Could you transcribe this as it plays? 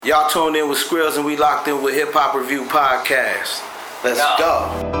Y'all tuned in with Skrills and we locked in with Hip Hop Review Podcast. Let's go.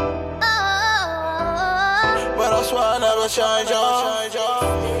 But I swear I never change,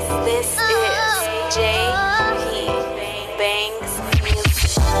 This is J.P. Banks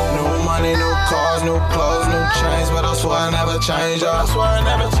Music. New money, new cars, new clothes, new chains. But I swear I never change, I swear I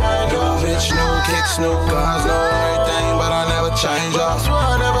never change. New bitch, new kicks, new guns, new everything. But I never change, I swear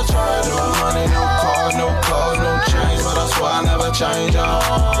I never change. New money, new cars, new clothes, new chains. But I swear I never change, new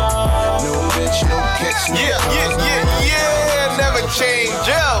bitch, new kicks, new guns, never change.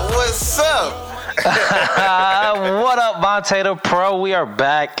 Yo, what's up? What up, Vontae the Pro? We are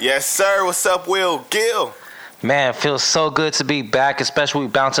back. Yes, sir. What's up, Will Gill? Man, feels so good to be back, especially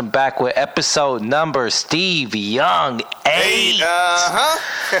bouncing back with episode number Steve Young 8.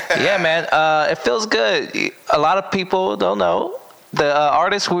 Yeah, man, it feels good. A lot of people don't know. The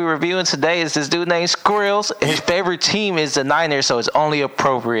artist we're reviewing today is this dude named Skrills. His favorite team is the Niners, so it's only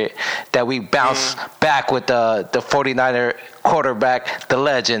appropriate that we bounce back with the 49er quarterback, the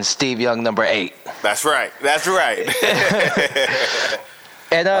legend, Steve Young, number 8. That's right.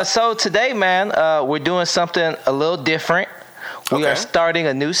 And so today, man, we're doing something a little different. We are starting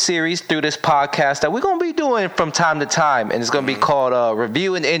a new series through this podcast that we're going to be doing from time to time, and it's going to be called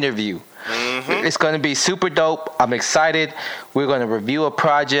Review and Interview. It's going to be super dope. I'm excited. We're going to review a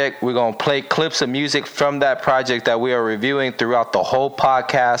project. We're going to play clips of music from that project that we are reviewing throughout the whole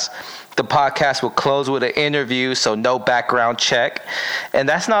podcast. The podcast will close with an interview, so no background check. And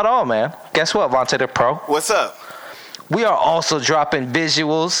that's not all, man. Guess what, Vontae the Pro? What's up? We are also dropping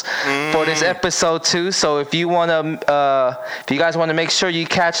visuals for this episode too. So if you guys want to make sure you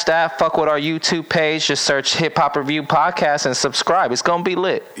catch that, fuck with our YouTube page. Just search Hip Hop Review Podcast and subscribe. It's gonna be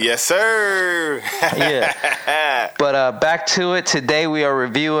lit. Yes, sir. Yeah. But back to it. Today we are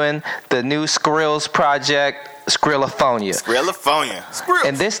reviewing the new Skrills project, Skrillofonia.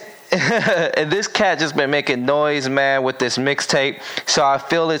 Skrills. And this cat just been making noise, man, with this mixtape. So I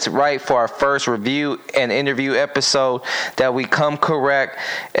feel it's right for our first review and interview episode that we come correct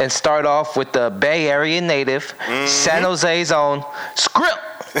and start off with the Bay Area native, San Jose's own Skrill.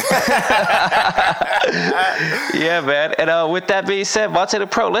 Yeah, man. And with that being said, Vontae the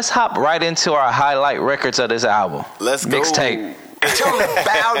Pro, let's hop right into our highlight records of this album. Let's go. Mixtape. Tell them to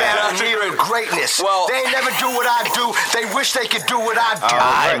bow down to your greatness. Well, they ain't never do what I do. They wish they could do what I do. All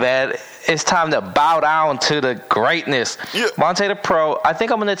right, man. It's time to bow down to the greatness. Yeah. Vontae the Pro, I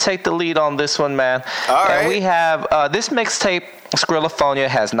think I'm going to take the lead on this one, man. All right. And we have this mixtape, Skrillofonia,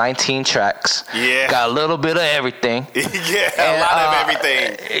 has 19 tracks. Yeah. Got a little bit of everything. A lot of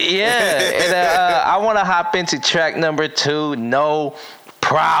everything. Yeah. And I want to hop into track number 2, No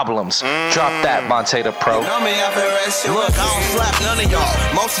Problems. Drop that, Vontae the Pro. Look, I don't slap none of y'all.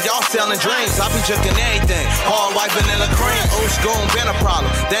 Most of y'all selling dreams. I be drinking everything. Hard white vanilla cream. Ooh, school been a problem.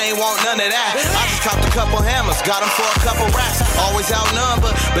 They ain't want none of that. I just copped a couple hammers. Got them for a couple racks. Always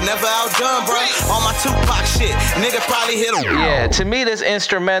outnumbered, but never outdone, bro. On my Tupac shit. Nigga probably hit him. Yeah, to me, this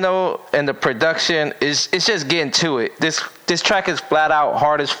instrumental and the production it's just getting to it. This track is flat out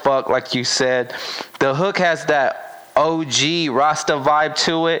hard as fuck, like you said. The hook has that OG Rasta vibe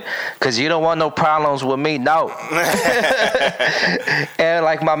to it, cause you don't want no problems with me, no. And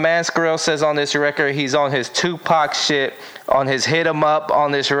like my man Skrill says on this record, he's on his Tupac shit, on his Hit 'Em Up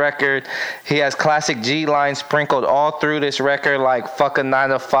on this record. He has classic G lines sprinkled all through this record, like fucking 9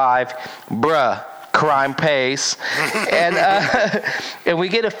 to 5, bruh. Crime pays. And we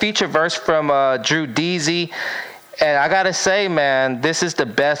get a feature verse from Drew Deasy. And I gotta say, man, this is the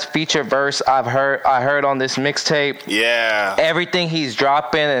best feature verse I heard on this mixtape. Yeah. Everything he's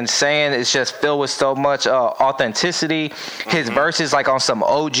dropping and saying is just filled with so much authenticity. His verse is like on some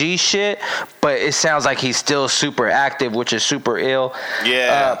OG shit, but it sounds like he's still super active, which is super ill.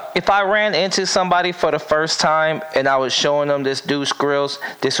 Yeah. If I ran into somebody for the first time and I was showing them this dude Skrills,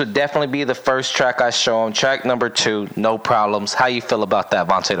 this would definitely be the first track I show them. Track number 2, No Problems. How you feel about that,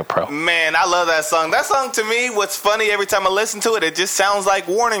 Vontae the Pro? Man, I love that song. That song to me, what's funny, every time I listen to it, it just sounds like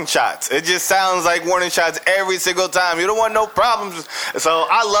warning shots. It just sounds like warning shots every single time. You don't want no problems. So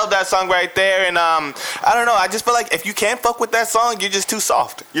I love that song right there. And I don't know, I just feel like if you can't fuck with that song, you're just too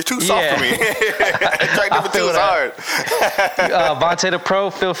soft. You're too soft for me. Track number 2 is hard. Vontae the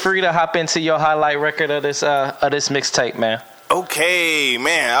Pro, feel free to hop into your highlight record of this mixtape, man. Okay,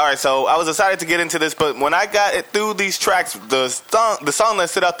 man. All right, so I was excited to get into this, but when I got it through these tracks, the song that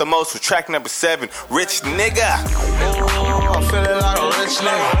stood out the most was track number 7, Rich Nigga. Ooh, I'm feeling like a rich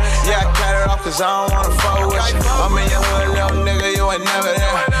nigga. Yeah, I cut it off cause I don't wanna fuck with you. I'm in your hood, little nigga, you ain't never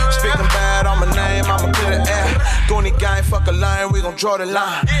there. Speaking bad on my name, I'm I'ma clear the air. Goonie gang, fuck a line, we gon' draw the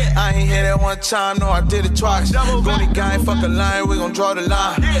line. I ain't hit it one time, no, I did it twice. Goonie gang, fuck a line, we gon' draw the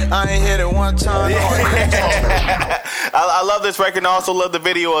line. I ain't hit it one time, no, I did it twice. I love this record and I also love the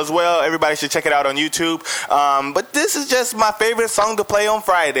video as well. Everybody should check it out on YouTube. But this is just my favorite song to play on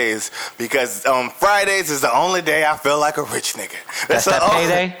Fridays because Fridays is the only day I feel like a rich nigga. That's that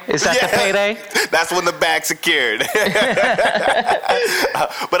payday? Is that the payday? That's when the bag's secured.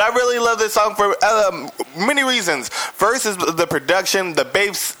 But I really love this song for many reasons. First is the production, the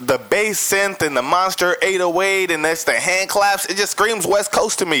bass synth, and the monster 808, and that's the hand claps. It just screams West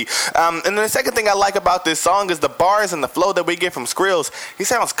Coast to me. And then the second thing I like about this song is the bars and the flow that we get from Skrills. He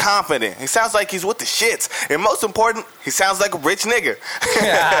sounds confident. He sounds like he's with the shits. And most important, he sounds like a rich nigga.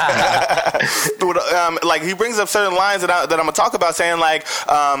 Like he brings up certain lines that I'm gonna talk about, saying like,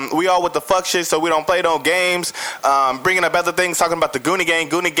 we all with the fuck shit, so we don't play no games. Bringing up other things, talking about the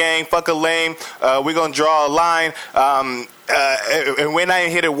Goonie gang, fuck a lame. We gonna draw a line. And when I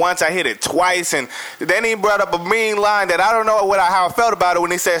hit it once, I hit it twice. And then he brought up a mean line that I don't know how I felt about it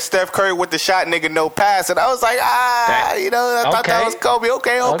when he said Steph Curry with the shot, nigga, no pass. And I was like, I thought that was Kobe.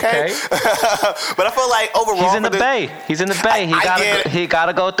 Okay. But I feel like overall, he's in the Bay. He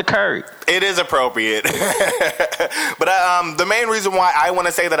gotta go with the Curry. It is appropriate. But the main reason why I want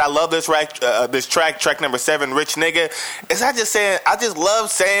to say that I love this track number 7, Rich Nigga, is I just love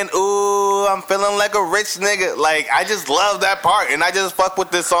saying, ooh, I'm feeling like a rich nigga. Like, I just love that part, and I just fuck with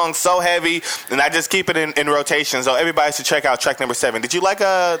this song so heavy, and I just keep it in rotation. So everybody should check out track number 7. Did you like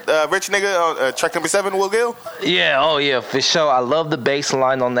Rich Nigga, track number 7, Will Gill? Yeah, for sure. I love the bass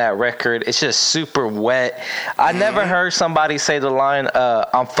line on that record. It's just super wet. I never heard somebody say the line,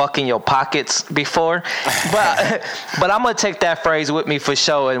 I'm fucking your pockets before, but I'm gonna take that phrase with me for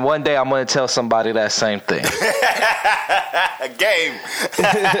sure, and one day I'm gonna tell somebody that same thing. Game.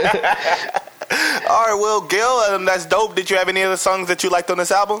 All right, Will Gill, that's dope. Did you have any other songs that you liked on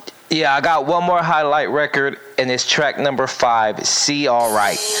this album? Yeah, I got one more highlight record, and it's track number 5, See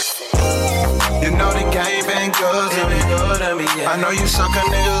Alright. You know the game ain't good to me. I know you sucker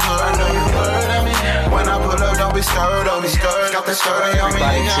niggas, I know you heard of me. When I pull up, don't be scared, got the skirt on me,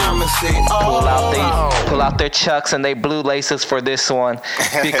 nigga, I'ma see. Pull out their chucks and they blue laces for this one,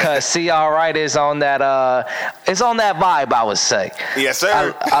 because See Alright is on that vibe, I would say. Yes,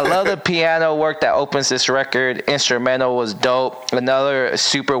 sir. I love the piano work that opens this record. Instrumental was dope. Another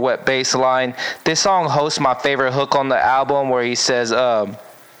super wet bass line. This song hosts my favorite hook on the album, where he says,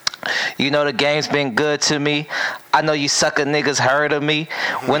 you know the game's been good to me. I know you sucker niggas heard of me.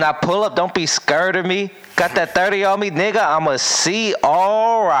 When I pull up, don't be scared of me. Got that 30 on me, nigga, I'ma see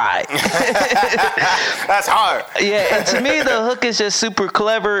alright. That's hard. Yeah, and to me, the hook is just super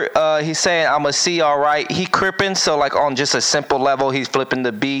clever. He's saying, I'ma see alright. He crippin', so like on just a simple level, he's flipping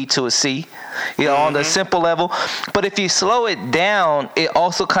the B to a C. On the simple level. But if you slow it down, it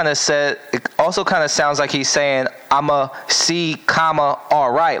also kind of sounds like he's saying, I'ma see, comma,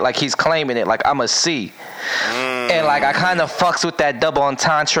 alright. Like he's claiming it, like I'ma see. And like I kind of fucks with that double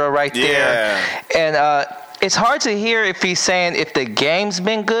entendre right there. And it's hard to hear if he's saying if the game's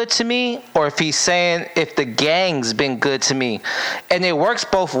been good to me, or if he's saying if the gang's been good to me. And it works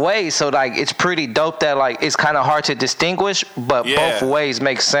both ways, so like it's pretty dope that like it's kind of hard to distinguish, but both ways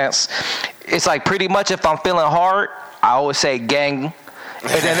make sense. It's like pretty much if I'm feeling hard, I always say gang. And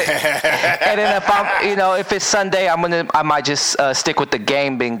then if I'm, if it's Sunday, I might just stick with the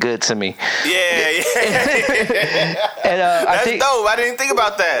game being good to me. Yeah. And that's dope. I didn't think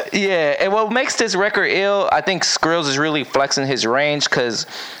about that. Yeah, and what makes this record ill, I think Skrills is really flexing his range, because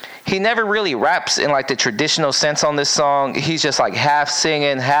he never really raps in like the traditional sense on this song. He's just like half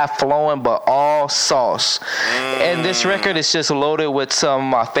singing, half flowing, but all sauce. And this record is just loaded with some of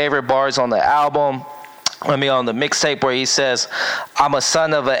my favorite bars on the album. On the mixtape, where he says, I'm a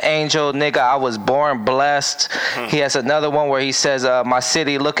son of an angel, nigga, I was born blessed. He has another one where he says, my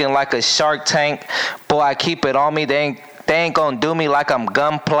city looking like a shark tank. Boy, I keep it on me. They ain't gonna do me like I'm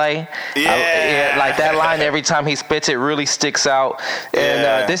gunplay. Yeah, like that line, every time he spits, it really sticks out.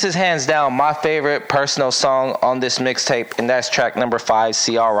 And this is hands down my favorite personal song on this mixtape, and that's track number 5,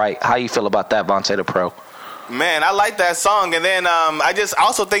 See Alright. How you feel about that, Vontae the Pro? Man, I like that song. And then I just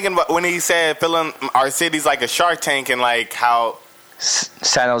also thinking about when he said filling our cities like a shark tank, and like how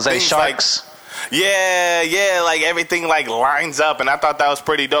San Jose Sharks. Like, like everything like lines up, and I thought that was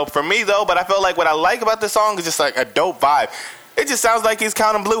pretty dope for me though. But I feel like what I like about this song is just like a dope vibe. It just sounds like he's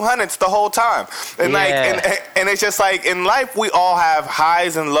counting blue hundreds the whole time, and like and it's just like in life we all have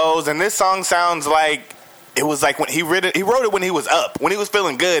highs and lows, and this song sounds like it was like when he wrote it when he was up, when he was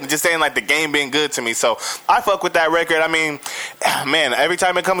feeling good, and just saying like the game being good to me. So I fuck with that record. I mean, man, every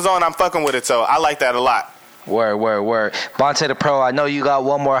time it comes on, I'm fucking with it. So I like that a lot. Word. Vontae the Pro, I know you got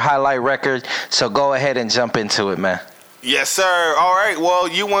one more highlight record, so go ahead and jump into it, man. Yes, sir. All right. Well,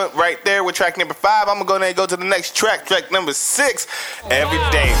 you went right there with track number 5. I'm going to go to the next track number 6, Every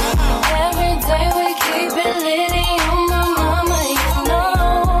Day. Every day we keep it litty on my mama, you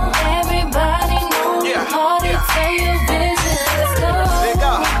know. Everybody knows the party till you visit. Let's go.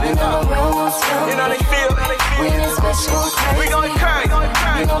 We gonna roll slow. You know they feel. When it's special crazy. We going crazy.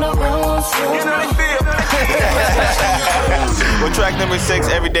 We gonna roll slow. You know they feel. Well, track number 6,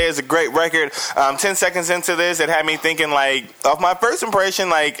 Every Day, is a great record. 10 seconds into this, it had me thinking, like, off my first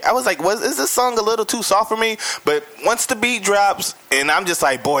impression, like, I was like, is this song a little too soft for me? But once the beat drops, and I'm just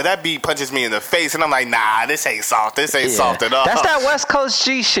like, boy, that beat punches me in the face, and I'm like, nah, this ain't soft. This ain't soft at all. That's that West Coast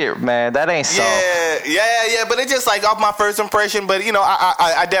G shit, man. That ain't soft. Yeah. But it's just like off my first impression. But you know,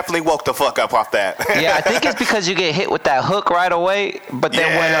 I definitely woke the fuck up off that. Yeah, I think it's because you get hit with that hook right away. But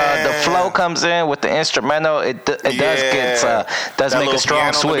then when the flow comes in with the instrumental, it does make a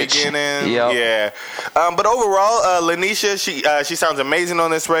strong switch. Yeah. But overall, Lanisha, she sounds amazing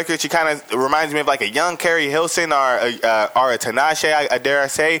on this record. She kind of reminds me of like a young Carrie Hilson or a Tinashe, I dare I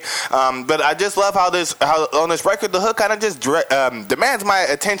say. But I just love how on this record the hook kind of just demands my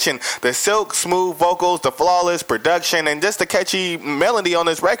attention. The silk smooth vocals, the flawless production, and just the catchy melody on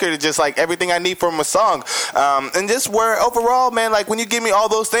this record is just like everything I need from a song. And just where overall, man, like when you give me all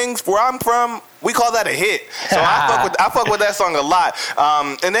those things, where I'm from, we call that a hit. So I fuck with that song a lot.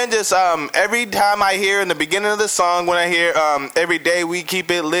 And then just every time I hear in the beginning of the song, when I hear Every Day we keep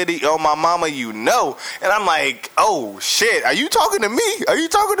it litty on my mama, you know. And I'm like, oh shit, are you talking to me?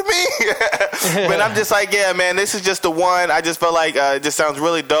 But I'm just like, yeah, man, this is just the one. I just felt like it just sounds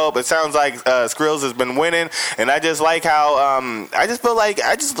really dope. It sounds like Skrills has been winning. And I just like how I just like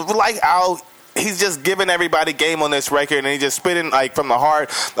how he's just giving everybody game on this record, and he's just spitting like from the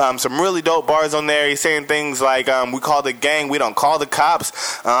heart. Some really dope bars on there. He's saying things like, we call the gang, we don't call the cops.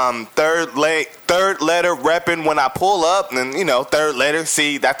 Third letter repping when I pull up, and you know, third letter.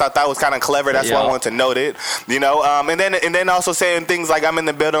 See, I thought that was kind of clever. That's why I wanted to note it. You know, and then also saying things like I'm in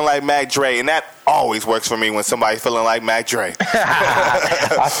the building like Mac Dre, and that always works for me when somebody's feeling like Mac Dre.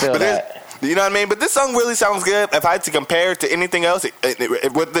 I feel that. You know what I mean? But this song really sounds good. If I had to compare it to anything else,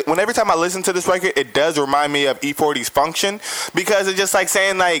 every time I listen to this record, it does remind me of E40's Function, because it's just like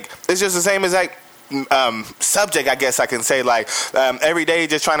saying like it's just the same as like subject, I guess I can say, like every day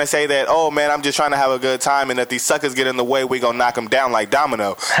just trying to say that, oh man, I'm just trying to have a good time, and if these suckers get in the way, we gonna knock them down like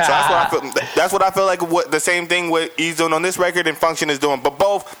domino. So that's what I feel like what the same thing what he's doing on this record and Function is doing, but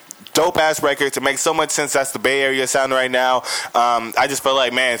both dope ass records. It makes so much sense. That's the Bay Area sound right now. I just feel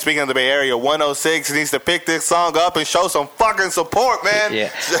like, man, speaking of the Bay Area, 106 needs to pick this song up and show some fucking support, man. Yeah.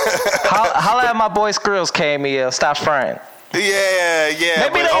 Holla at my boy Skrills, KMEL. Stop frying. Yeah.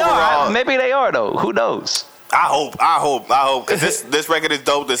 Maybe they are though. Who knows? I hope. Because this record is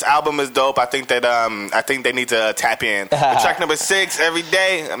dope. This album is dope. I think they need to tap in. Track number 6, Every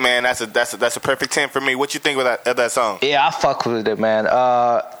Day, man. That's a perfect 10 for me. What you think of that song? Yeah, I fuck with it, man.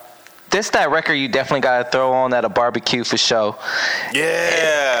 That record you definitely gotta throw on at a barbecue for sure.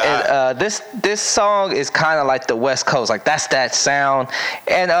 Yeah. And this song is kind of like the West Coast, like that's that sound.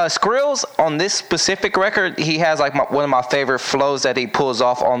 And Skrills on this specific record, he has like one of my favorite flows that he pulls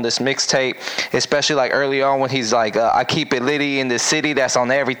off on this mixtape, especially like early on when he's like, I keep it litty in the city. That's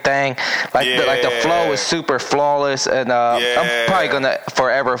on everything. The flow is super flawless, and I'm probably gonna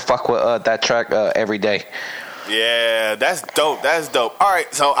forever fuck with that track Every Day. Yeah, that's dope. All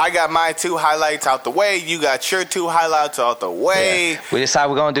right, so I got my 2 highlights out the way. You got your 2 highlights out the way. Yeah. We decided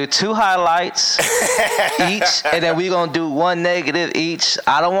we're going to do 2 highlights each, and then we're going to do 1 negative each.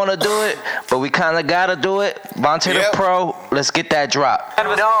 I don't want to do it, but we kind of got to do it. Vontae the Pro, let's get that drop.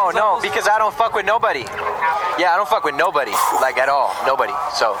 No, because I don't fuck with nobody. Yeah, I don't fuck with nobody, like at all. Nobody.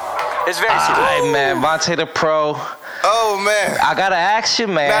 So, it's very simple. All right, man. Vontae the Pro. Oh, man. I got to ask you,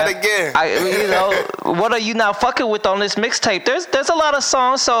 man. Not again. What are you not fucking with on this mixtape? There's a lot of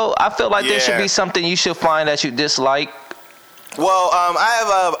songs, so I feel like there should be something you should find that you dislike. Well,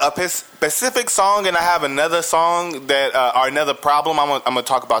 I have a specific song, and I have another song that or another problem. I'm gonna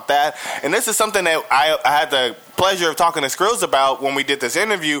talk about that. And this is something that I had the pleasure of talking to Skrills about when we did this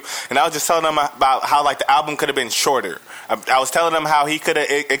interview, and I was just telling him about how like the album could have been shorter. I was telling him how it could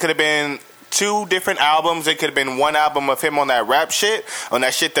have been 2 different albums. It could have been 1 album of him on that rap shit, on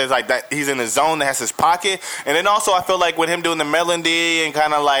that shit that's like that he's in his zone, that has his pocket. And then also I feel like with him doing the melody and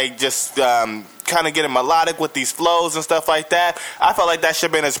kind of like just kind of getting melodic with these flows and stuff like that. I felt like that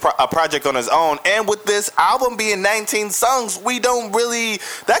should have been a project on his own. And with this album being 19 songs, we don't really.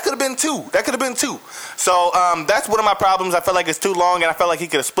 That could have been 2. So that's one of my problems. I feel like it's too long, and I felt like he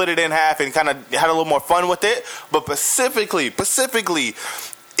could have split it in half and kind of had a little more fun with it. But specifically,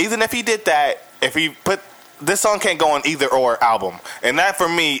 even if he did that, if he put. This song can't go on either or album. And that for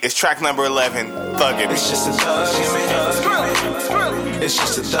me is track number 11, Thuggin'. It's just a thug in me. It's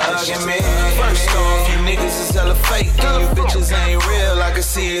just a thug in me. First off, you niggas is hella fake. And you bitches ain't real, I can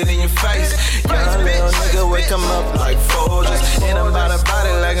see it in your face. Young little nigga wake 'em up like Folgers. And I'm about a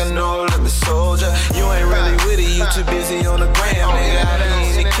body like a no-limit soldier. You ain't really with it, you too busy on the gram, nigga. I done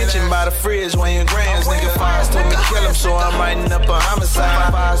in the kitchen by the fridge weighing grams. Nigga, fires told me kill him, so I'm writing up a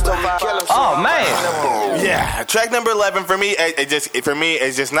homicide. Fires told me kill him, so oh, man. Yeah, track number 11 for me,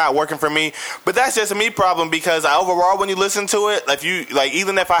 it's just not working for me. But that's just a me problem because overall, when you listen to it,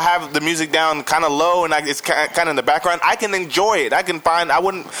 even if I have the music down kind of low and it's kind of in the background, I can enjoy it. I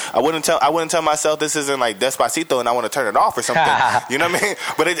wouldn't tell myself this isn't like Despacito and I want to turn it off or something. You know what I mean?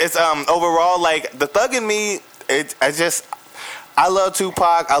 But it's overall like the Thug in me. I love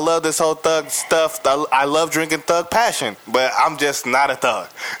Tupac. I love this whole thug stuff. I love drinking Thug Passion, but I'm just not a thug.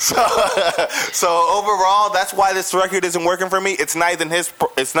 So overall, that's why this record isn't working for me. It's not even his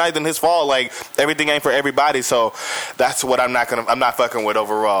fault. Like everything ain't for everybody. So that's what I'm not fucking with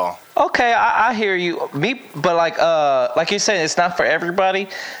overall. Okay, I hear you. But like you're saying, it's not for everybody.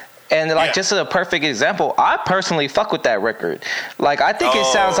 And just as a perfect example, I personally fuck with that record. Like I think it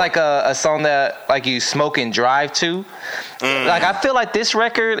sounds like a song that like you smoke and drive to. Like I feel like this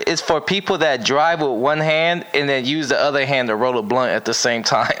record is for people that drive with one hand and then use the other hand to roll a blunt at the same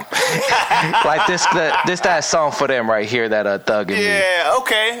time. Like this that song for them right here, that Thug in Me. Yeah,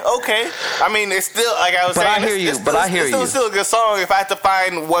 okay. I mean, it's still like I was saying. I hear you. It's still a good song. If I had to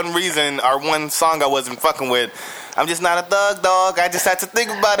find one reason or one song I wasn't fucking with, I'm just not a thug, dog. I just had to think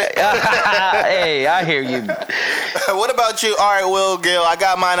about it. Hey, I hear you. What about you? All right, Will Gill, I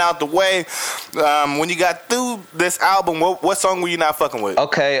got mine out the way. When you got through this album, what song were you not fucking with?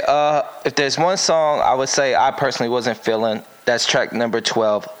 Okay, if there's one song I would say I personally wasn't feeling, that's track number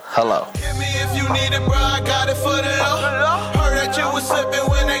 12, Hello. Hit me if you need it, bro, I got it for the low. Heard that you was slipping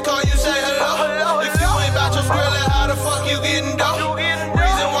when they call you, say hello. If you ain't about your skrill, how the fuck you getting dough?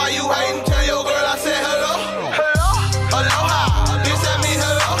 Reason why you hating, tell your girl I said hello. Aloha, bitch that mean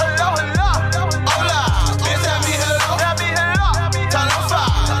hello. Hola, bitch that mean hello. Talofa,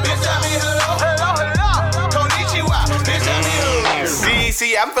 bitch that mean hello. Konnichiwa, bitch that mean hello.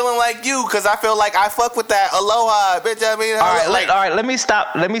 See, I'm feeling like you because I feel like I fuck with that aloha, bitch. I mean, all right. Let me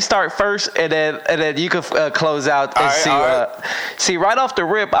stop. Let me start first, and then you can close out and see. Right off the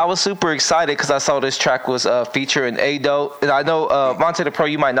rip, I was super excited because I saw this track was featuring Ado, and I know Monte the Pro.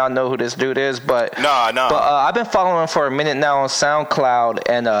 You might not know who this dude is, but no. But I've been following him for a minute now on SoundCloud,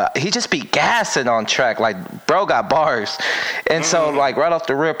 and he just be gassing on track. Like, bro got bars, and so like right off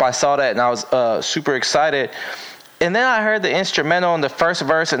the rip, I saw that, and I was super excited. And then I heard the instrumental in the first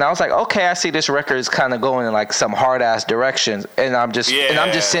verse, and I was like, okay, I see this record is kind of going in like some hard ass directions, and I'm just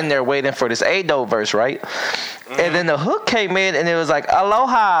sitting there waiting for this Ado verse, right? And then the hook came in, and it was like,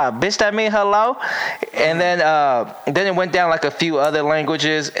 aloha, bitch, that mean hello. And then it went down like a few other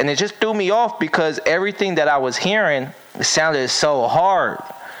languages, and it just threw me off because everything that I was hearing sounded so hard.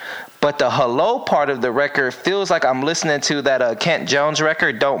 But the hello part of the record feels like I'm listening to that Kent Jones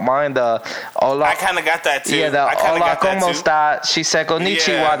record, Don't Mind the Hola. I kind of got that too. Yeah, the Hola, como esta, Shiseko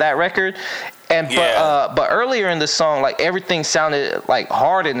Nichiwa, that record. And but earlier in the song, like everything sounded like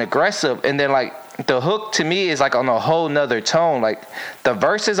hard and aggressive, and then like the hook to me is like on a whole nother tone. Like the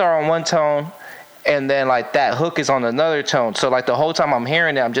verses are on one tone, and then like that hook is on another tone. So like the whole time I'm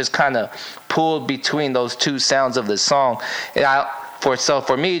hearing it, I'm just kind of pulled between those two sounds of the song, and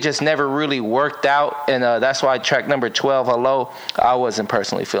for me, it just never really worked out, and that's why track number 12, Hello, I wasn't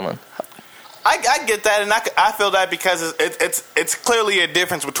personally feeling. I get that, and I feel that because it's clearly a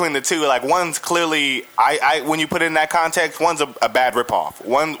difference between the two. Like one's clearly, when you put it in that context, one's a bad ripoff.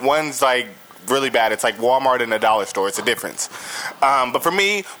 One's like really bad. It's like Walmart and a dollar store. It's a difference. But for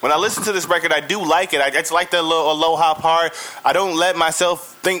me, when I listen to this record, I do like it. I just like the little aloha part. I don't let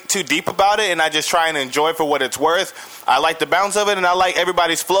myself think too deep about it, and I just try and enjoy it for what it's worth. I like the bounce of it, and I like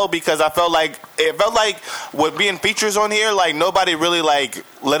everybody's flow because it felt like with being features on here, like nobody really like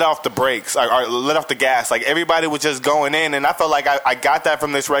let off the brakes or let off the gas. Like everybody was just going in, and I felt like I got that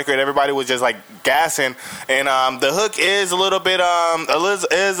from this record. Everybody was just like gassing, and the hook is a little bit on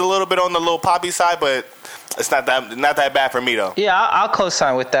the little poppy side, but it's not that bad for me though. Yeah, I'll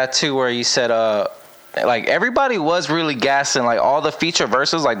co-sign with that too, where you said like everybody was really gassing. Like all the feature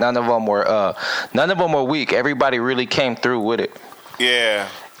verses, like none of them were weak. Everybody really came through with it. Yeah.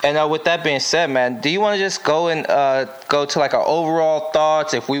 And with that being said, man, do you want to just go to like our overall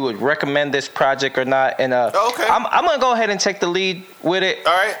thoughts, if we would recommend this project or not? And okay. I'm gonna go ahead and take the lead with it.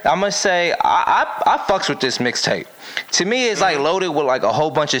 All right. I'm gonna say I fucks with this mixtape. To me, it's like loaded with like a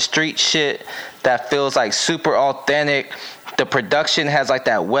whole bunch of street shit that feels like super authentic. The production has like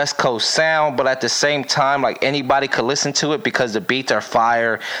that West Coast sound, but at the same time, like anybody could listen to it because the beats are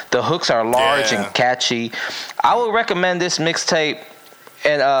fire. The hooks are large and catchy. I would recommend this mixtape.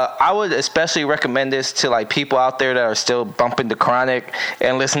 And I would especially recommend this to like people out there that are still bumping the Chronic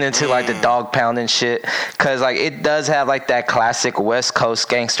and listening to like the Dog Pound and shit, because like it does have like that classic West Coast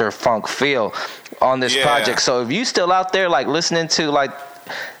gangster funk feel on this project. So if you still out there like listening to like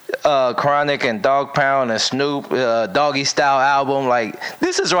Chronic and Dog Pound and Snoop Doggy Style album, like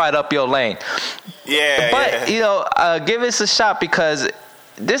this is right up your lane. But you know, give this a shot, because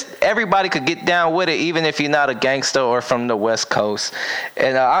this everybody could get down with it, even if you're not a gangster or from the West Coast.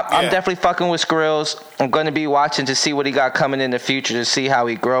 And I'm definitely fucking with Skrills. I'm going to be watching to see what he got coming in the future, to see how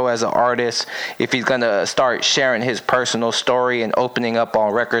he grow as an artist, if he's going to start sharing his personal story and opening up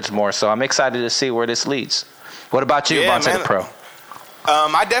on records more. So I'm excited to see where this leads. What about you, Vontae the Pro?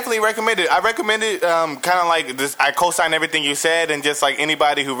 I definitely recommend it. I recommend it kind of like this. I co-sign everything you said, and just like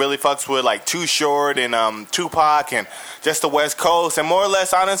anybody who really fucks with like Too Short and Tupac and just the West Coast, and more or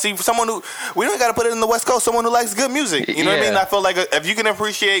less, honestly, for someone who, we don't got to put it in the West Coast, someone who likes good music. You know what I mean? I feel like if you can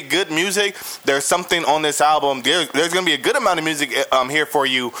appreciate good music, there's something on this album. There's going to be a good amount of music here for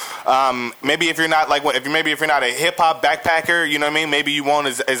you. Maybe if you're not like, if you're not a hip hop backpacker, you know what I mean? Maybe you won't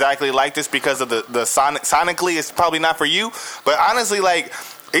exactly like this because of the sonically, it's probably not for you. But honestly, like,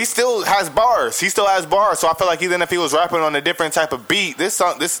 he still has bars. So I feel like even if he was rapping on a different type of beat, this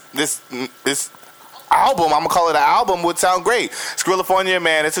album, I'm gonna call it an album, would sound great. Skrillafornia,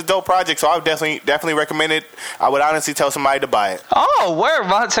 man, it's a dope project, so I would definitely recommend it. I would honestly tell somebody to buy it. Oh, word,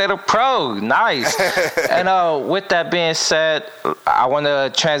 Vontae the Pro, nice. And with that being said, I want to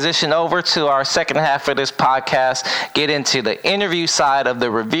transition over to our second half of this podcast, get into the interview side of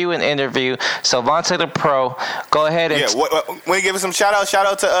the review and interview. So Vontae the Pro, go ahead and when you give us some shout out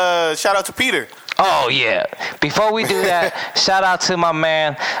to Peter. Oh yeah. Before we do that, shout out to my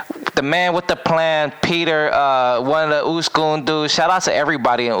man, the man with the plan, Peter, one of the Uskoon dudes. Shout out to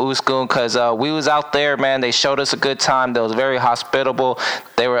everybody in Uskoon, because we was out there, man. They showed us a good time. They was very hospitable.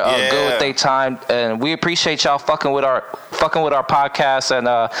 They were good with their time, and we appreciate y'all fucking with our podcast. And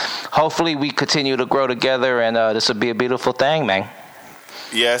hopefully we continue to grow together, and this will be a beautiful thing, man.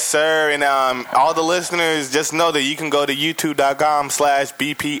 Yes, sir. And all the listeners, just know that you can go to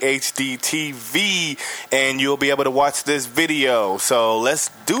youtube.com/BPHDTV and you'll be able to watch this video. So let's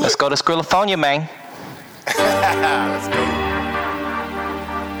do it. Let's go to Skrillafornia, man. Let's go.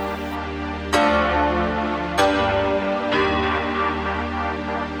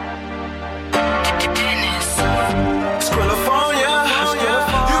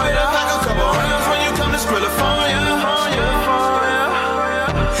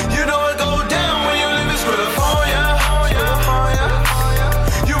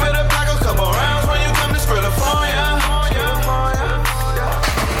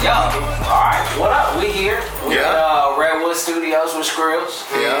 Studios with Skrills.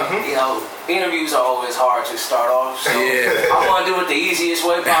 You know, interviews are always hard to start off, so I'm going to do it the easiest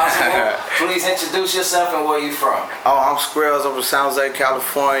way possible. Please introduce yourself and where you from. Oh, I'm Skrills. I'm from San Jose,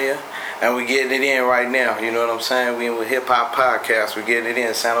 California, and we're getting it in right now. You know what I'm saying? We in with Hip Hop Podcast. We're getting it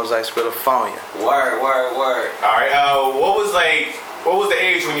in San Jose, Skrillafornia. Word. All right. What was the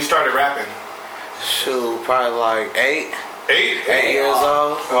age when you started rapping? Shoot, probably like 8. 8 years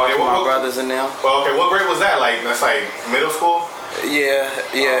old. Oh, yeah, my brothers and them. Well, okay, what grade was that? Like, that's like middle school? Yeah,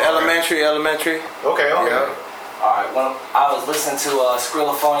 elementary. Okay. Yeah. All right, well, I was listening to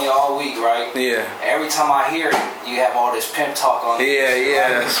Skrillafornia all week, right? Yeah. Every time I hear it, you have all this pimp talk on it.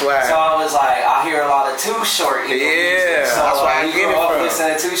 Yeah, swag. So I was like, I hear a lot of Too Short. Yeah, so that's why I get it from.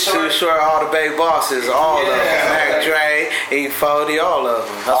 Listening to Too Short? Too Short, all the big bosses, all of them. Mac Dre, E40, all of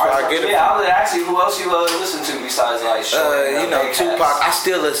them. That's why I get it from. Yeah, I was actually, who else you listen to besides like Short? You know, Tupac. I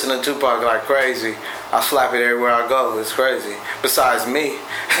still listen to Tupac like crazy. I slap it everywhere I go. It's crazy. Besides me.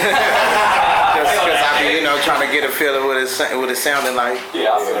 Because I be, trying to get a feel of what it's sounding like.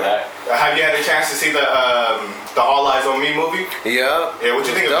 Yeah, I feel that. Have you had a chance to see the All Eyes on Me movie? Yeah. Yeah, what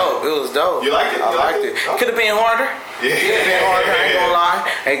you think of it? It was dope. You liked it? I liked it. Okay. Could have been harder. Yeah. Could have been harder, I ain't gonna lie.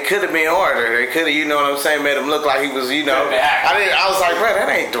 It could have been harder. They could have, you know what I'm saying, made him look like he was, I was like, bro, that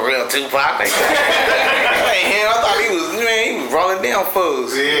ain't the real Tupac. That ain't him. I thought he was rolling down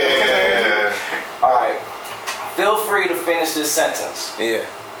fools. Yeah. All right. Feel free to finish this sentence. Yeah.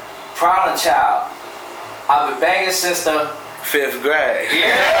 Problem child. I've been banging since the 5th grade.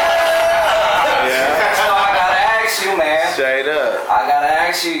 Yeah. So I gotta ask you, man. Straight up. I gotta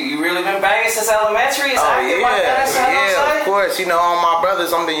ask you. You really been banging since elementary? It's acting like that, of course. You know, all my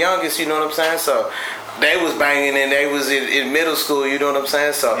brothers, I'm the youngest. You know what I'm saying? So they was banging and they was in middle school. You know what I'm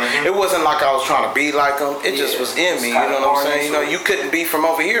saying? So it wasn't like I was trying to be like them. It just was in me. You know what I'm saying? You know, you couldn't be from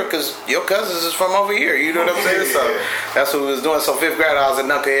over here because your cousins is from over here. You know what I'm saying? So that's what we was doing. So 5th grade, I was a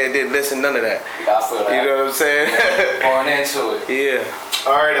knucklehead. Didn't listen none of that. I feel that. You know what I'm saying? Born into it. Yeah.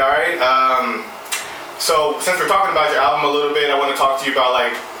 All right. So since we're talking about your album a little bit, I want to talk to you about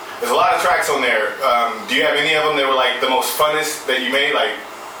like, there's a lot of tracks on there. Do you have any of them that were like the most funnest that you made? Like,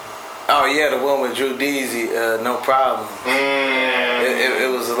 oh yeah, the one with Drew Deasy, No Problem. It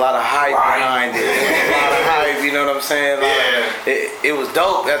was a lot of hype behind it. It was a lot of hype, you know what I'm saying? It was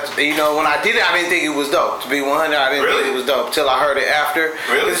dope. You know, when I did it, I didn't think it was dope. To be 100, I didn't think it was dope till I heard it after.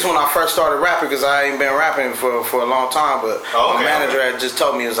 Really? This is when I first started rapping because I ain't been rapping for a long time. But my manager had just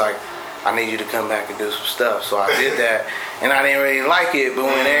told me, it was like, I need you to come back and do some stuff. So I did that, and I didn't really like it. But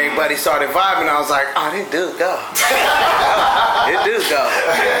when everybody started vibing, I was like, oh, this dude go. This dude go.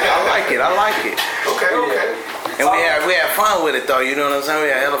 I like it. Okay. And we had fun with it though. You know what I'm saying? We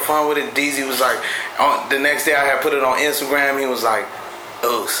had hella fun with it. Deezy was like, the next day I had put it on Instagram. He was like,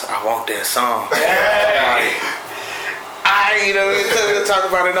 "Oops, I want that song." You know, we'll talk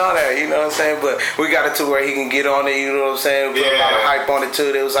about it and all that, you know what I'm saying? But we got it to where he can get on it, you know what I'm saying? We put a lot of hype on it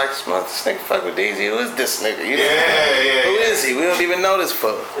too. They was like, this nigga fuck with DZ. Who is this nigga? You know? Who is he? We don't even know this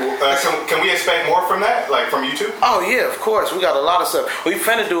fuck. Can we expect more from that? Like from YouTube? Oh yeah, of course. We got a lot of stuff. We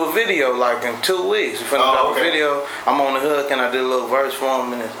finna do a video like in 2 weeks. We finna do a video. I'm on the hook and I did a little verse for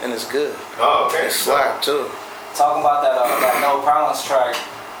him and it's good. Oh, okay. It's slap too. Talking about that No Problems track,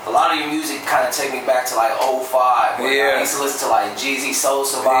 a lot of your music kind of take me back to like 05. When I used to listen to like Jeezy Soul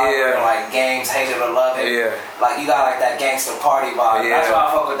Survivor and like Games, Hate It or Love It. Like you got like that gangster party vibe. That's why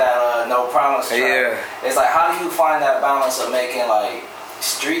I fuck with that No Problems track. It's like, how do you find that balance of making like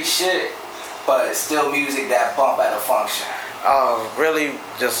street shit, but still music that bump at a function? Really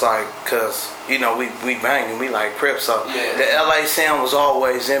just like, cause you know we banging, we like Crips, so the LA sound was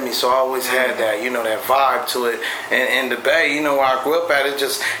always in me, so I always had that, you know, that vibe to it, and the Bay, you know, where I grew up at, it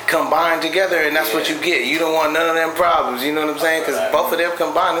just combined together, and that's what you get. You don't want none of them problems, you know what I'm saying? Cause both of them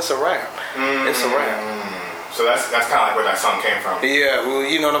combined, it's a rap. It's a rap. So that's kind of like where that song came from. Yeah, well,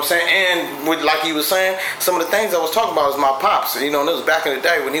 you know what I'm saying? And with, like you was saying, some of the things I was talking about was my pops. You know, and it was back in the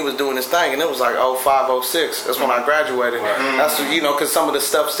day when he was doing his thing, and it was like 05, 06. That's when I graduated. That's, you know, because some of the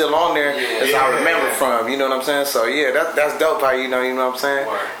stuff still on there is I remember from, you know what I'm saying? So, yeah, that's dope how, you know what I'm saying?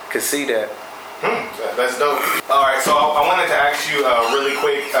 Could see that. That's dope. All right, so I wanted to ask you really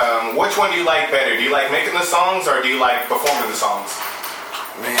quick, which one do you like better? Do you like making the songs or do you like performing the songs?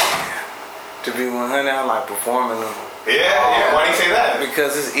 Man, to be 100, I like performing them. Yeah. Why do you say that?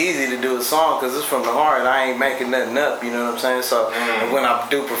 Because it's easy to do a song because it's from the heart. I ain't making nothing up, you know what I'm saying? So when I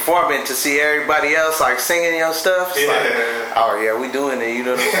do performing, to see everybody else like singing your stuff, it's like, oh yeah, we doing it, you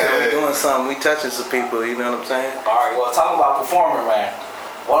know what I'm saying? We doing something, we touching some people, you know what I'm saying? All right, well, talking about performing, man.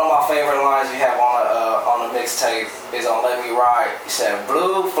 One of my favorite lines you have on the mixtape is on Let Me Ride. You said,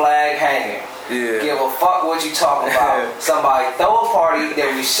 "Blue flag hanging. Give a fuck what you talking about. Somebody throw a party,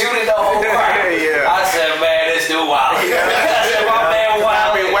 then we shoot it the whole crowd." I said, man, this dude wild. I said, my man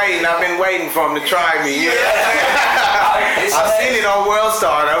wild. I've been waiting for him to try me. I've seen it on World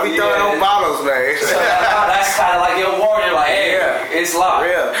Star. I'll be throwing on bottles, man. So that's kind of like your warning, like, hey, it's locked.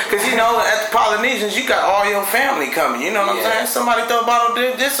 Real. Because, you know, at the Polynesians, you got all your family coming. You know what I'm saying? Somebody throw a bottle,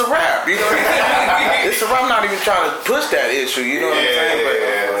 this a rap. You know what I'm saying? It's a rap. I'm not even trying to push that issue. You know what I'm saying?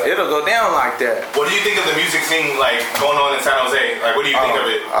 But it'll go down like that. What do you think of the music scene, like, going on in San Jose? Like, what do you think of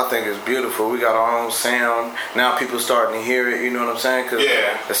it? I think it's beautiful. We got our own sound. Now people starting to hear it. You know what I'm saying? Because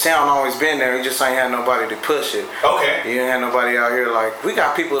the sound always been there. We just ain't had nobody to push it. Okay. You ain't had nobody out here like, we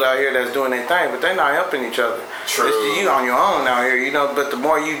got people out here that's doing their thing, but they not helping each other. True. You on your own out here, you know, but the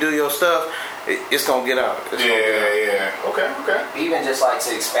more you do your stuff, it's gonna get out. Okay. Even just like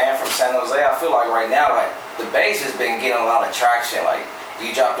to expand from San Jose, I feel like right now, like the bass has been getting a lot of traction. Like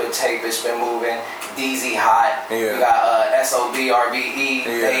you dropped a tape, it's been moving. DZ hot. You got SOB, RBE,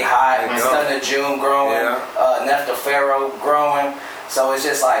 they hot. Stunner June growing. Nefta Pharaoh growing. So it's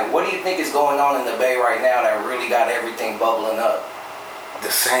just like, what do you think is going on in the Bay right now that really got everything bubbling up? The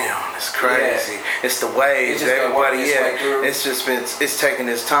sound is crazy. It's the waves. Everybody, it's just been, it's taking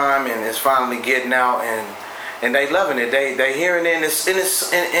its time and it's finally getting out and they loving it. They hearing it and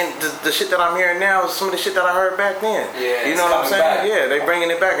the shit that I'm hearing now is some of the shit that I heard back then. You know what I'm saying? Back. Yeah, they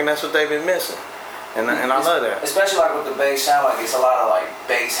bringing it back and that's what they've been missing. And I love that. Especially like with the bass sound, like it's a lot of like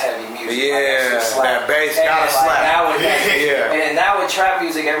bass heavy music. Yeah, like, that bass and gotta then, slap. Yeah. And now with trap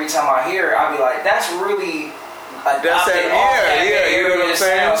music, every time I hear it, I'll be like, that's really adopted off that Bay you know what I'm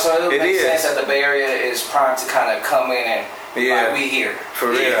saying? So it makes sense that the Bay Area is primed to kind of come in and like, we here.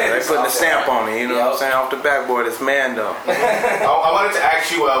 For real. They putting a stamp on it, you know what I'm saying? Off the backboard, it's Mando. I wanted to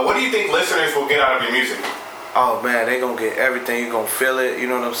ask you, what do you think listeners will get out of your music? Oh man, they gonna get everything. You gonna feel it. You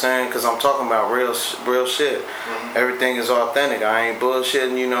know what I'm saying? Cause I'm talking about real shit. Everything is authentic. I ain't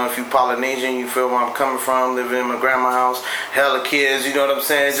bullshitting. You know, if you Polynesian, you feel where I'm coming from. Living in my grandma's house, hella kids. You know what I'm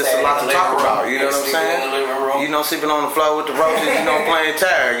saying? Just a lot to talk about. You know what I'm saying? You know, sleeping on the floor with the roaches. You know, playing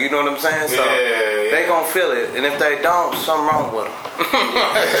tag. You know what I'm saying? So they gonna feel it. And if they don't, something wrong with them.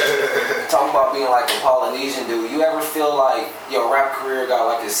 Talking about being like a Polynesian dude, you ever feel like your rap career got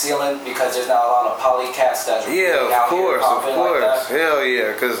like a ceiling because there's not a lot of poly cats that's of course. Like hell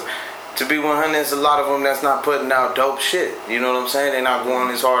yeah, because to be 100, there's a lot of them that's not putting out dope shit. You know what I'm saying? They're not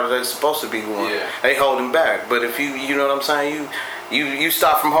going as hard as they're supposed to be going. They holding back. But if you know what I'm saying, you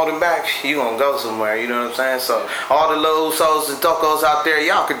stop from holding back, you gonna go somewhere. You know what I'm saying? So all the little Usos and Tocos out there,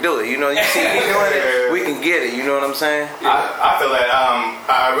 y'all can do it. You know, you see me doing it, we can get it. You know what I'm saying? I feel that.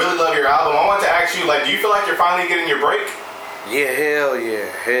 I really love your album. I want to ask you, like, do you feel like you're finally getting your break? Yeah,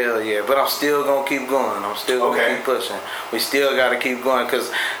 hell yeah. But I'm still gonna keep going. I'm still gonna keep pushing. We still gotta keep going, cause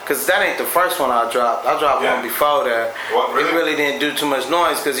that ain't the first one I dropped. I dropped one before that. It really didn't do too much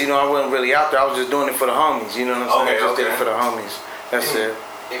noise, cause you know I wasn't really out there. I was just doing it for the homies. You know what I'm saying? I just did it for the homies. That's it.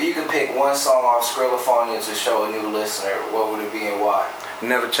 If you could pick one song off Skrillophonia to show a new listener, what would it be and why?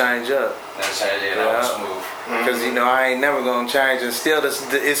 Never Change Up. Never Change Up. That was smooth. Because you know I ain't never gonna change, and still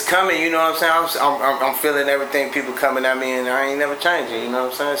it's coming. You know what I'm saying? I'm feeling everything. People coming at me, and I ain't never changing. You know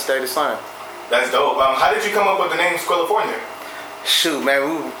what I'm saying? Stay the same. That's dope. How did you come up with the name Skrillophonia? Shoot,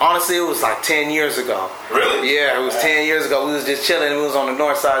 man. Honestly, it was like 10 years ago. Really? Yeah, it was 10 years ago. We was just chilling. We was on the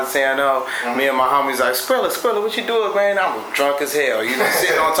north side of San Diego. Me and my homies like, Skrilla, what you doing, man? I was drunk as hell. You know,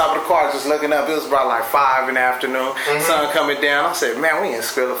 sitting on top of the car just looking up. It was about like 5 in the afternoon. Sun coming down. I said, man, we in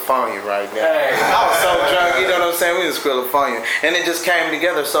Skrillophonia right now. I was so drunk. You know what I'm saying? We in Skrillophonia. And it just came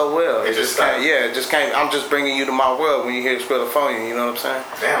together so well. It just came. Yeah, it just came. I'm just bringing you to my world when you hear Skrillophonia. You know what I'm saying?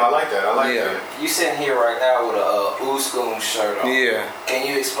 Damn, I like that. I like that. You sitting here right now with a Oosgoon shirt on. Yeah. Can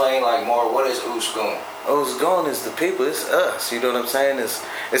you explain like more? What is Oosgoon? Oosgoon is the people. It's us. You know what I'm saying?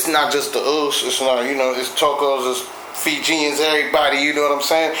 It's not just the Oos. It's not, you know, it's Tocos, it's Fijians, everybody. You know what I'm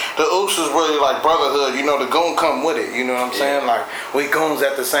saying? The Oos is really like brotherhood. You know, the goon come with it. You know what I'm saying? Like we goons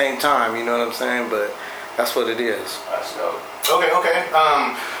at the same time. You know what I'm saying? But that's what it is. That's dope. Okay.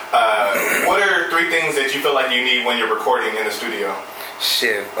 What are 3 things that you feel like you need when you're recording in the studio?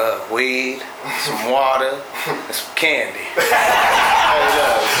 Shit, weed, some water, and some candy.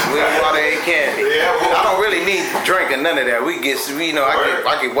 Weed, water, and candy. I don't really need drink or none of that. We get, you know,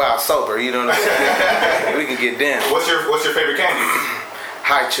 I get wild sober. You know what I'm saying? We can get down. What's your favorite candy?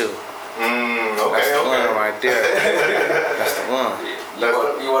 Hi-Chew. That's the one right there. That's the one.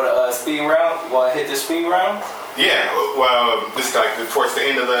 You want a speed round? You want to hit the speed round? Yeah, well, this is like towards the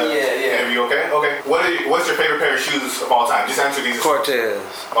end of the interview, okay? What's your favorite pair of shoes of all time? Just answer these. Cortez.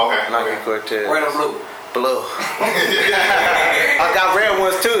 Okay. Nike Cortez. Red or blue? Blue. I got red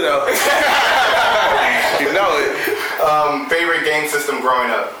ones too, though. You know it. Favorite game system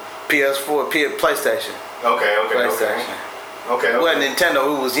growing up? PS4, PlayStation. Okay. PlayStation. Okay. Well, Nintendo,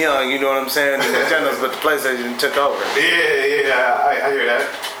 who was young, you know what I'm saying? The Nintendo's, but the PlayStation took over. Yeah, I hear that.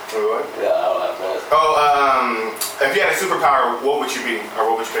 What? Yeah, I don't have that. If you had a superpower, what would you be, or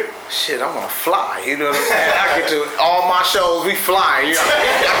what would you pick? Shit, I'm gonna fly. You know what I'm saying? I get to all my shows, we flying. You know?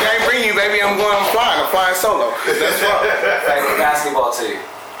 I can't bring you, baby. I'm flying solo. That's right. Favorite basketball team?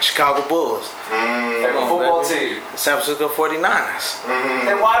 Chicago Bulls. Favorite football team? San Francisco 49ers.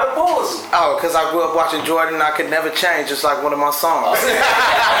 And why the Bulls? Oh, because I grew up watching Jordan. I could never change, just like one of my songs. 1,000,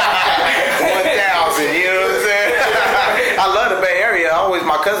 you know what I'm saying? I love the Bay Area.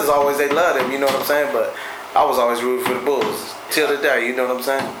 My cousins always, they loved him, you know what I'm saying? But I was always rooting for the Bulls till the day, you know what I'm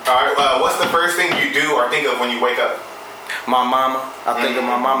saying? All right, what's the first thing you do or think of when you wake up? My mama. I think of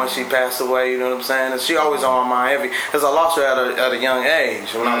my mama. She passed away, you know what I'm saying? And she always on my mind because I lost her at a young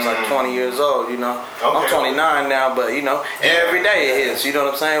age when I was like 20 years old, you know. I'm 29 now, but you know, every day it hits, you know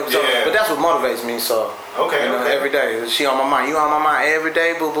what I'm saying? So, but that's what motivates me, so. Okay, you know, every day. She on my mind. You on my mind every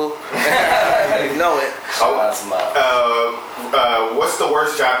day, boo-boo. You know it. What's the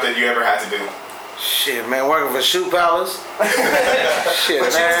worst job that you ever had to do? Shit, man, working for Shoe Palace. Shit, but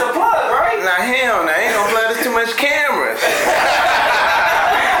man. But the plug, right? Nah, hell no. Ain't no plug. There's too much cameras.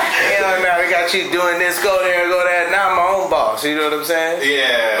 Hell no. They got you doing this, go there, go that. Now I'm my own boss. You know what I'm saying?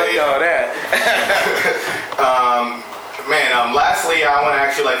 Yeah. Fuck all that. Lastly, I want to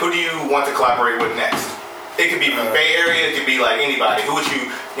ask you, like, who do you want to collaborate with next? It could be Bay Area. It could be like anybody. Who would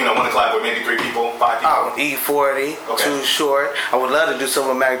you want to collaborate with? Maybe 3 people, 5 people. Oh, E40, Too Short. I would love to do some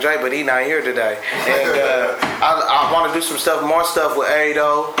with Mac Dre, but he not here today. And I want to do more stuff with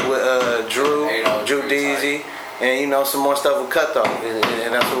Ado, with Drew Deezy. And some more stuff with Cut though, and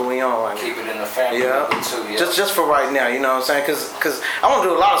that's what we on right now. Keep it in the family too. Yeah. Just for right now, you know what I'm saying? Cause I want to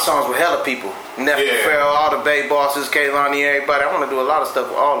do a lot of songs with hella people. Nephew Farrell, all the Bay bosses, Kaylani, everybody. I want to do a lot of stuff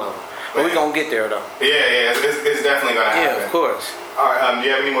with all of them. But we gonna get there though. Yeah, it's definitely gonna happen. Yeah, of course. All right. Do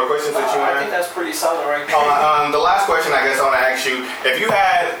you have any more questions that you want? I think that's pretty solid right there. The last question I guess I want to ask you: if you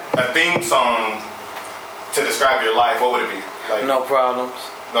had a theme song to describe your life, what would it be? Like, No Problems.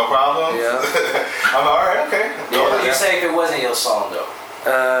 No Problems? Yeah. I'm all right. Okay. What would you say if it wasn't your song though?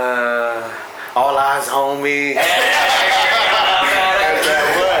 All Eyes on Me. I'm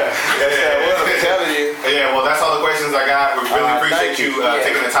telling you. Yeah, well, that's all the questions I got. We really appreciate you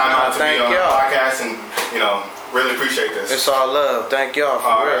taking the time out to be on the podcast, and really appreciate this. It's all love. Thank y'all for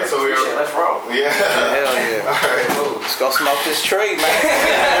all right, so let's roll. Yeah. Hell yeah. All right. Let's go smoke this tree, man.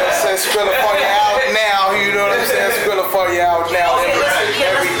 Skrillafonia out now. You know what I'm saying? Skrillafonia out now.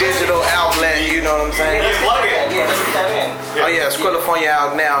 Every digital outlet. You know what I'm saying? Let's plug it. Yeah, let's get that in. Oh yeah, Skrillafonia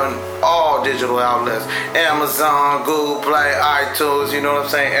out now in all digital outlets. Amazon, Google Play, iTunes, you know what I'm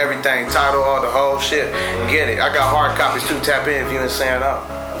saying? Everything. Tidal, all the whole shit. Get it. I got hard copies too. Tap in if you ain't saying up.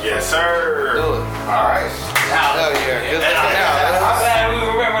 Yes, sir. Do it. All right. Hell yeah. Just listen out. I'm glad we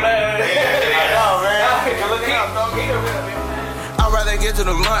remember that. I know, man. I'd rather get to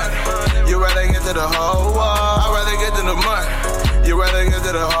the money. You rather get to the whole wall. I'd rather get to the money. You rather get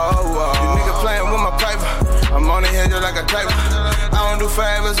to the whole wall. You nigga playing with my paper. I'm on the head just like a taper. I don't do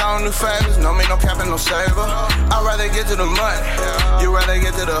favors. No me, no capping, no saver. I'd rather get to the money. You rather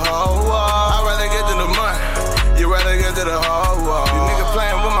get to the whole wall. I'd rather get to the money. You rather get to the whole wall. You nigga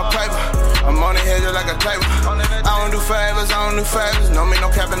playing with my paper. I'm on the head just like a taper. I don't do favors. No me, no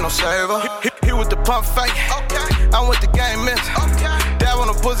capping, no saver. He with the pump fake. I'm with the game miss. Dab on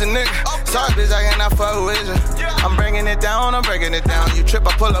a pussy nigga. Sorry bitch, I cannot fuck with you. I'm breaking it down. You trip,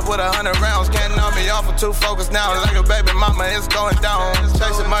 I pull up with 100 rounds. Can't knock me off, I'm too focused now. Like a baby mama, it's going down.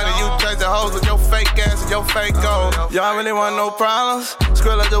 Chasing money, you chasing hoes with your fake ass and your fake gold. Y'all really want no problems?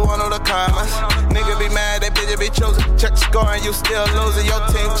 Skrilla just one of the comments. Nigga be mad, that bitch be choosing. Check the score and you still losing. Your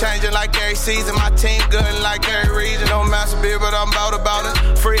team changing like every season. My team good like every region. No master beer, but I'm about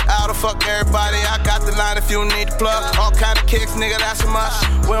it. Free out of fuck everybody. I got the line if you need the plug. All kind of kicks, nigga, that's so much.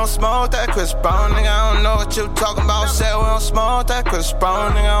 We don't smoke that Chris Brown, nigga. I don't know what you talking about. Said we don't smoke that Chris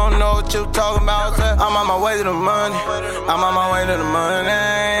Brown, nigga. I don't know what you talking about. Said I'm on my way to the money. I'm on my way to the money.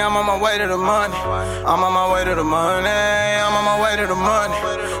 I'm on my way to the money. I'm on my way to the money. I'm on my way to the money.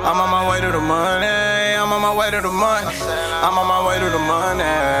 I'm on my way to the money. I'm on my way to the money. I'm on my way to the money.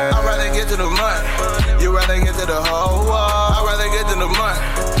 I'd rather get to the money. You rather get to the whole wall. I'd rather get to the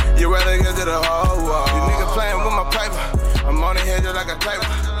money. You rather get to the whole wall. You nigga playing with my paper. I'm on the head just like a taper.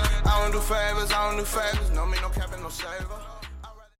 I don't do favors. No me, no capping, no saver.